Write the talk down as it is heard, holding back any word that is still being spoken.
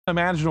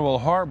Unimaginable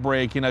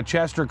heartbreak in a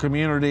Chester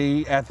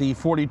community at the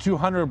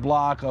 4200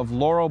 block of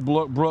Laurel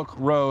Oak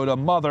Road. A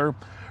mother,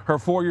 her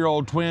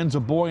 4-year-old twins, a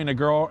boy and a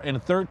girl, and a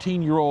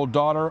 13-year-old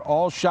daughter,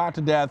 all shot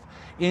to death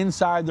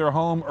inside their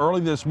home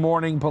early this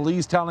morning.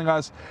 Police telling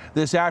us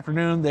this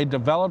afternoon they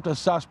developed a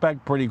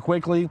suspect pretty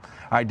quickly,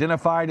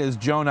 identified as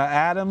Jonah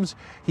Adams.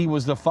 He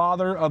was the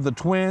father of the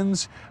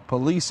twins.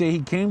 Police say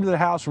he came to the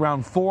house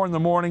around 4 in the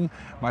morning.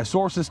 My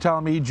sources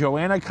tell me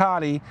Joanna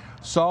Cotty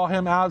saw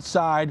him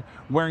outside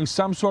wearing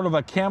some sort of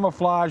a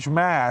camouflage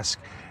mask,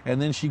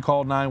 and then she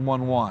called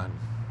 911.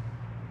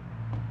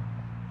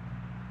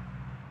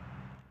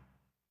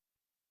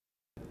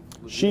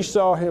 She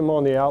saw him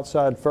on the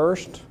outside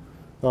first.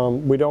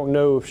 We don't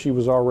know if she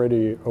was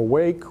already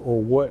awake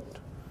or what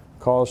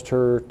caused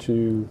her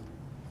to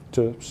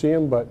see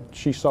him, but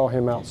she saw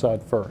him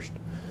outside first.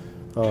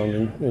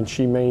 And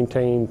she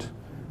maintained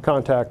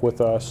contact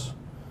with us.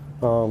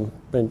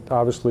 And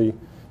obviously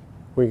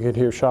we could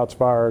hear shots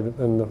fired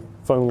and the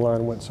phone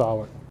line went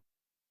silent.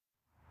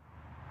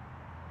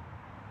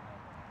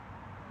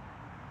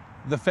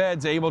 The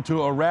Fed's able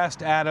to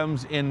arrest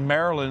Adams in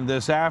Maryland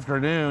this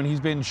afternoon. He's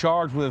been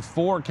charged with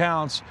 4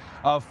 counts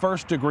of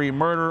first-degree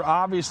murder.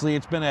 Obviously,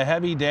 it's been a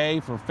heavy day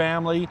for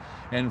family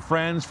and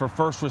friends, for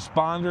first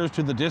responders,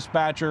 to the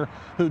dispatcher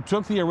who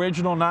took the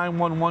original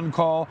 911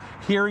 call,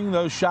 hearing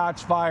those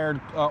shots fired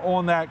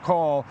on that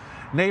call.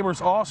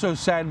 Neighbors also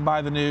saddened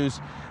by the news.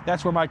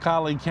 That's where my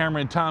colleague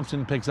Cameron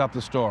Thompson picks up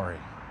the story.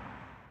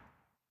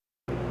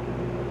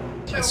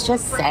 It's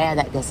just sad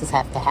that this has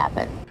have to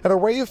happen. An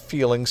array of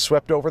feelings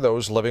swept over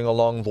those living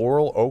along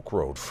Laurel Oak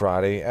Road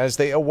Friday as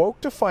they awoke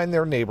to find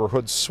their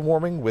neighborhood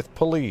swarming with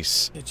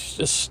police. It's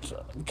just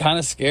kind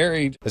of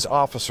scary. As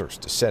officers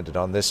descended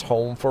on this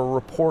home for a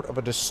report of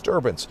a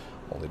disturbance,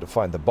 only to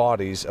find the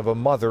bodies of a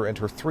mother and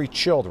her 3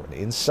 children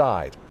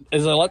inside.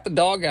 As I let the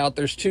dog out,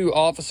 there's 2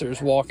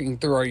 officers walking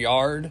through our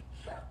yard,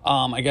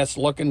 I guess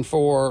looking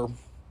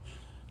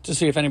to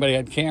see if anybody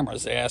had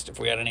cameras. They asked if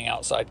we had any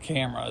outside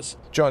cameras.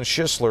 John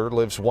Schisler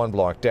lives 1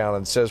 block down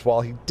and says while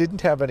he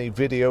didn't have any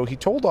video, he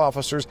told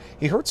officers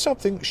he heard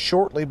something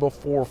shortly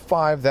before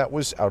 5 that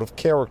was out of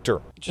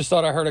character. Just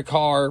thought I heard a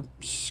car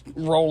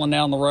rolling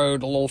down the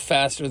road a little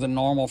faster than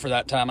normal for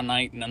that time of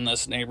night and in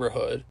this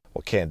neighborhood.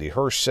 Well, Candy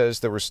Hirsch says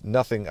there was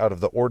nothing out of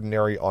the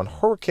ordinary on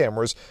her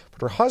cameras,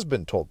 but her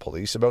husband told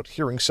police about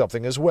hearing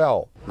something as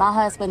well. My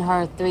husband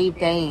heard 3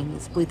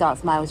 bangs. We thought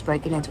somebody was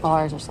breaking into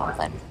cars or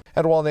something.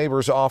 And while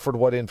neighbors offered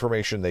what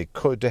information they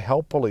could to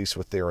help police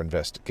with their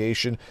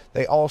investigation,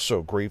 they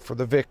also grieved for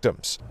the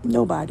victims.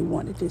 Nobody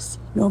wanted this.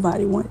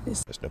 Nobody wanted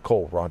this. As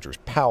Nicole Rogers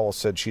Powell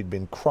said, she'd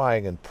been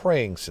crying and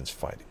praying since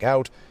finding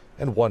out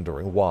and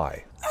wondering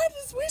why. I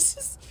just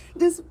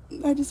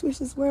wish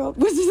this world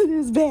wasn't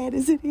as bad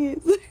as it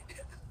is.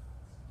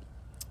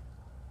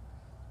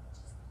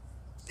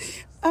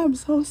 I'm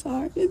so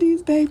sorry that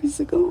these babies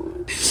are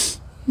gone.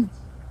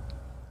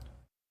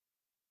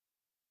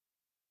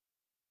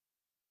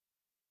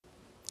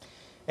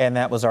 And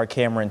that was our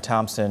Cameron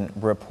Thompson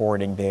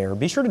reporting there.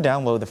 Be sure to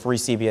download the free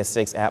CBS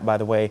 6 app, by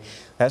the way.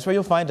 That's where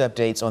you'll find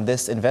updates on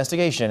this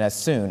investigation as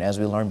soon as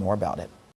we learn more about it.